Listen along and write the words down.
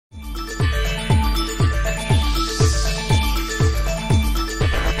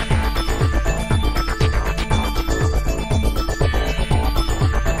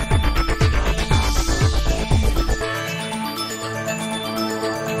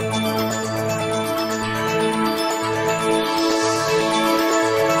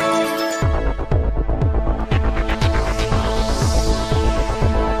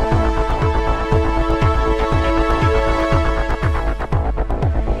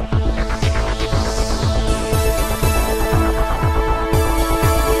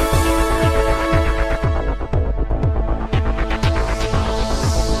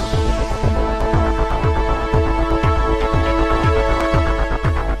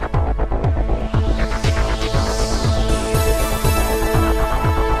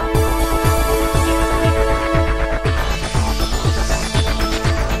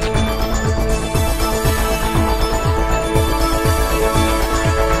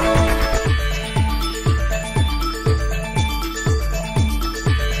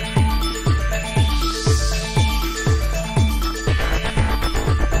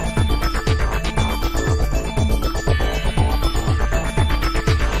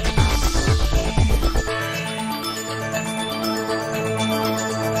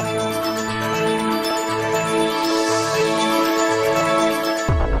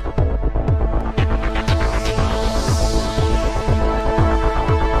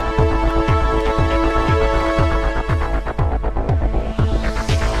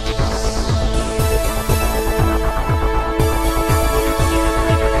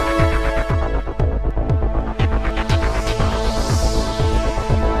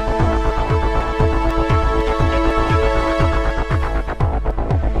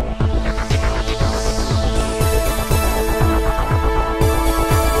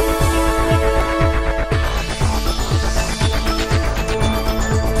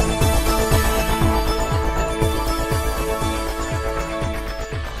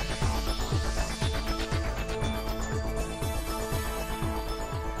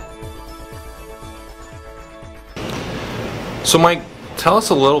So Mike, tell us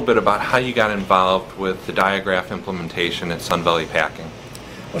a little bit about how you got involved with the Diagraph implementation at Sun Valley Packing.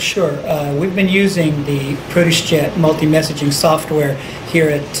 Well, sure. We've been using the ProduceJet multi-messaging software here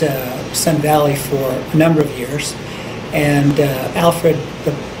at Sun Valley for a number of years. And Alfred,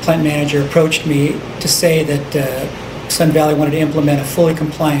 the plant manager, approached me to say that Sun Valley wanted to implement a fully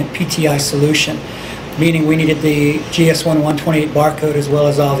compliant PTI solution, meaning we needed the GS1128 barcode as well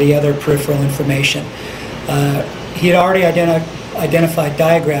as all the other peripheral information. He had already identified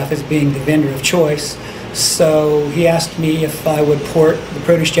Diagraph as being the vendor of choice, so he asked me if I would port the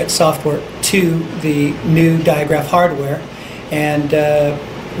ProduceJet software to the new Diagraph hardware, and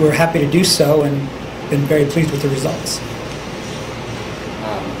we're happy to do so and been very pleased with the results.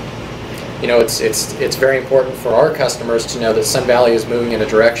 You know, it's very important for our customers to know that Sun Valley is moving in a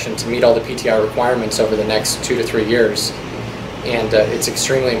direction to meet all the PTI requirements over the next 2 to 3 years, and it's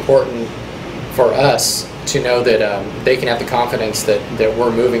extremely important for us to know that they can have the confidence that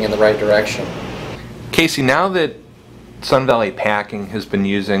we're moving in the right direction. Casey, now that Sun Valley Packing has been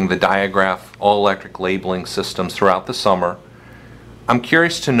using the Diagraph all-electric labeling systems throughout the summer, I'm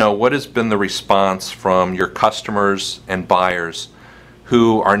curious to know what has been the response from your customers and buyers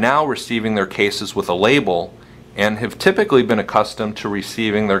who are now receiving their cases with a label and have typically been accustomed to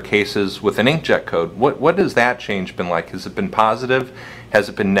receiving their cases with an inkjet code. What has that change been like? Has it been positive? Has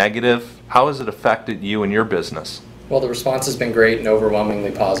it been negative? How has it affected you and your business? Well, the response has been great and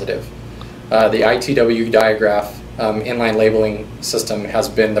overwhelmingly positive. The ITW Diagraph inline labeling system has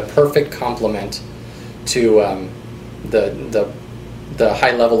been the perfect complement to the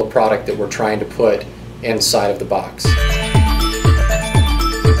high level of product that we're trying to put inside of the box.